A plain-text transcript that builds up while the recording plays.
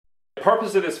The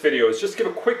purpose of this video is just to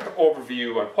give a quick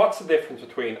overview on what's the difference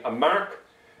between a Mark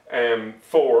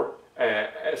 4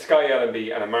 Sky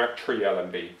LNB and a Mark 3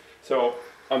 LNB. So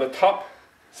on the top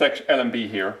section LNB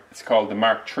here, it's called the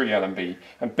Mark 3 LNB,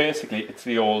 and basically it's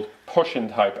the old push-in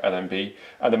type LNB,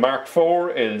 and the Mark 4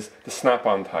 is the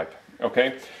snap-on type.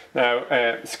 Okay, now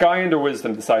Sky in their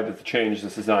wisdom decided to change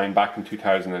this design back in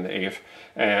 2008,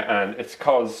 and it's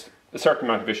caused a certain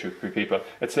amount of issues with people.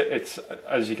 It's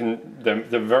as you can,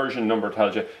 the version number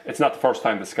tells you, it's not the first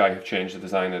time the Sky have changed the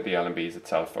design of the LNBs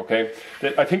itself. Okay,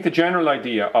 I think the general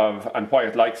idea of and why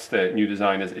it likes the new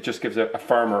design is it just gives a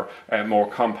firmer, more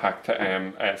compact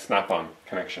snap-on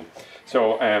connection.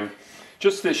 So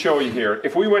just to show you here,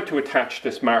 if we went to attach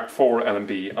this Mark 4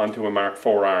 LNB onto a Mark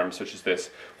 4 arm such as this,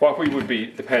 what we would be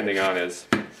depending on is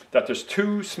that there's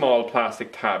two small plastic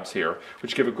tabs here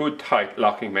which give a good tight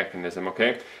locking mechanism,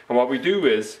 okay? And what we do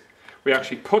is we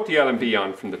actually put the LNB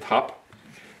on from the top,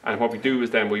 and what we do is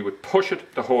then we would push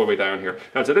it the whole way down here.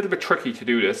 Now it's a little bit tricky to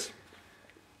do this,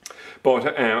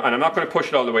 but, and I'm not going to push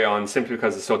it all the way on simply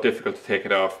because it's so difficult to take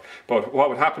it off, but what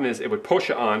would happen is it would push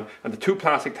it on, and the two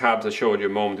plastic tabs I showed you a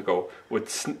moment ago would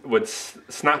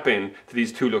snap in to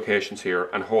these two locations here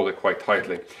and hold it quite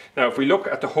tightly. Now if we look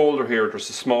at the holder here, there's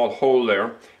a small hole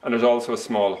there, and there's also a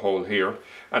small hole here,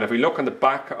 and if we look on the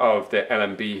back of the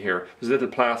LNB here, there's a little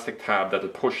plastic tab that will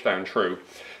push down through.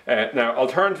 Now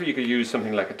alternatively you could use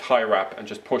something like a tie wrap and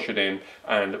just push it in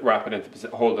and wrap it into,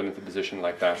 hold it into position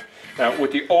like that. Now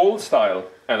with the old style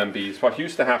LNBs, what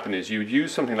used to happen is you would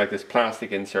use something like this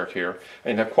plastic insert here,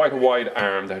 and have quite a wide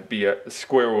arm that would be a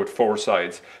square with four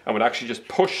sides, and would actually just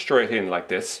push straight in like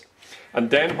this. And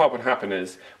then what would happen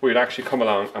is we would actually come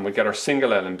along and we'd get our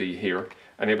single LNB here,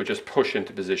 and it would just push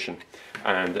into position,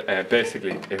 and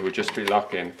basically it would just be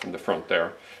locked in from the front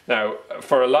there. Now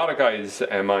for a lot of guys'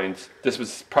 minds, this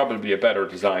was probably a better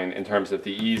design in terms of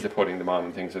the ease of putting them on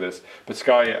and things like this, but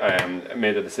Sky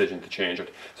made a decision to change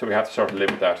it, so we have to sort of live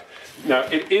with that. Now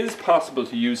it is possible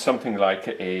to use something like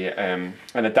an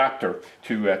adapter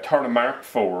to turn a Mark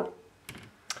 4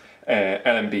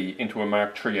 LNB into a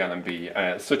Mark 3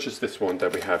 LNB, such as this one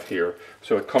that we have here.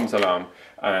 So it comes along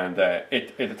and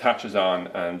it attaches on,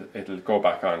 and it'll go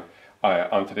back on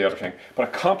onto the other thing. But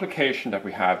a complication that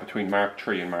we have between Mark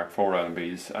 3 and Mark 4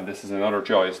 LNBs, and this is another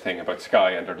joyous thing about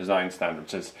Sky and their design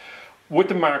standards, is with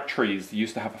the Mark 3s they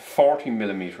used to have a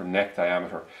 40mm neck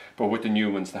diameter, but with the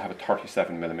new ones they have a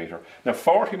 37mm. Now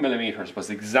 40mm was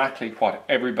exactly what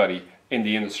everybody in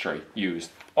the industry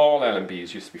used. All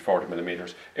LNBs used to be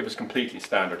 40mm. It was completely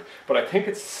standard. But I think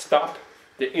it's stopped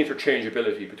the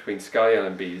interchangeability between Sky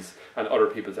LNBs and other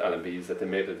people's LNBs that they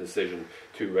made the decision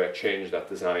to change that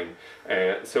design.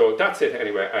 So that's it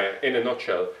anyway, in a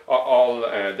nutshell, all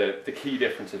the key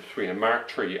differences between a Mark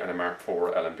 3 and a Mark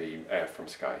 4 LNB from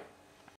Sky.